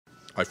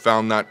I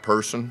found that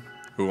person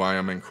who I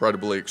am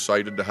incredibly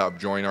excited to have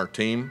join our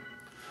team.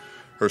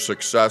 Her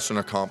success and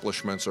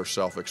accomplishments are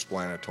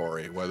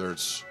self-explanatory, whether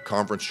it's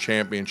conference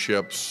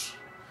championships,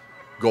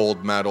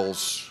 gold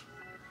medals,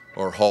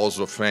 or halls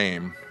of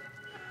fame.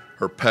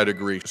 Her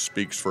pedigree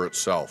speaks for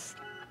itself.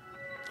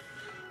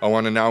 I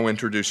want to now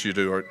introduce you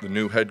to the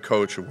new head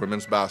coach of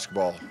women's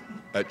basketball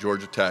at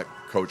Georgia Tech,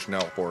 Coach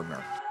Nell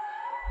Fortner.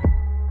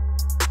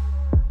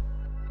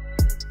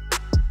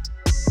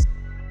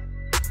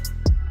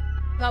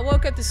 I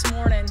woke up this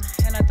morning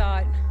and I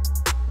thought,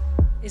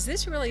 is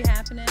this really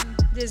happening?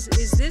 Is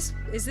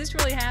this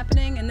really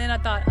happening? And then I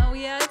thought, oh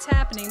yeah, it's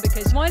happening,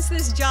 because once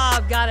this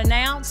job got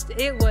announced,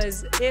 it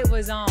was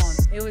on.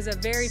 It was a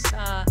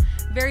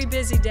very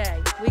busy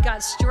day. We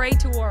got straight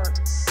to work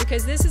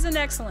because this is an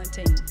excellent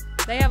team.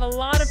 They have a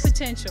lot of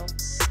potential.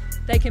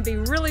 They can be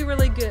really,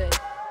 really good.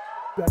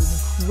 You've got an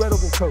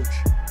incredible coach.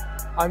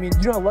 I mean,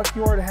 you know how lucky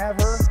you are to have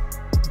her?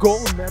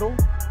 Gold medal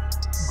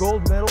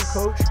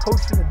coach,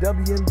 coached in the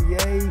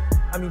WNBA.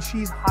 I mean,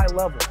 she's high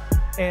level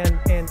and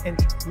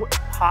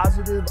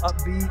positive,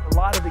 upbeat, a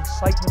lot of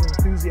excitement and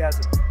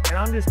enthusiasm. And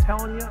I'm just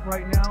telling you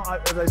right now,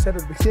 as I said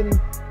at the beginning,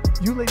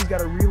 you ladies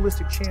got a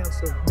realistic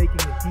chance of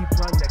making a deep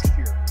run next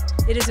year.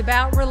 It is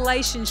about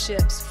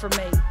relationships for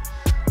me.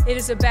 It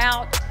is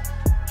about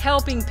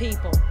helping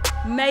people.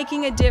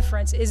 Making a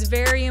difference is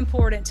very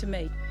important to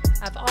me.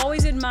 I've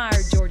always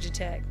admired Georgia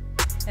Tech,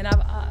 and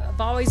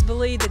I've always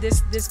believed that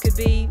this could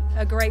be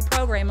a great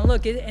program. And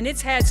look,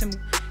 it's had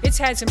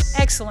some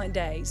excellent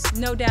days,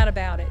 no doubt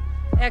about it.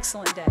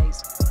 Excellent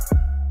days.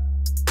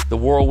 The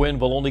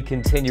whirlwind will only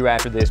continue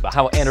after this, but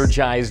how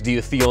energized do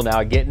you feel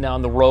now getting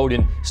on the road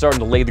and starting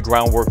to lay the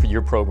groundwork for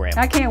your program?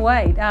 I can't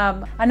wait.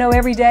 I know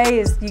every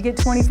day you get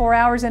 24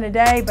 hours in a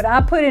day, but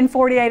I put in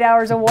 48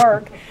 hours of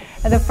work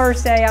the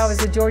first day I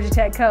was a Georgia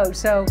Tech coach.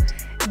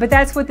 But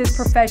that's what this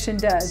profession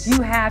does. You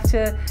have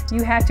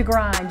to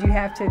grind. You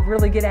have to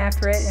really get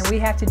after it, and we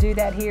have to do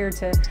that here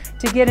to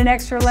get an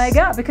extra leg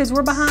up, because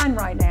we're behind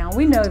right now.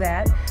 We know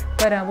that,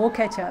 but we'll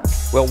catch up.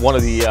 Well, one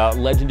of the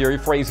legendary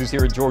phrases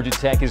here at Georgia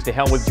Tech is "to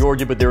hell with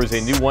Georgia," but there is a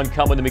new one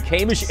coming to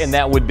McCamish, and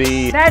that would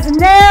be, that's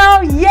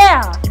Nell,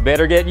 yeah! You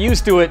better get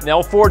used to it.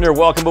 Nell Fortner,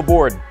 welcome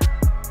aboard.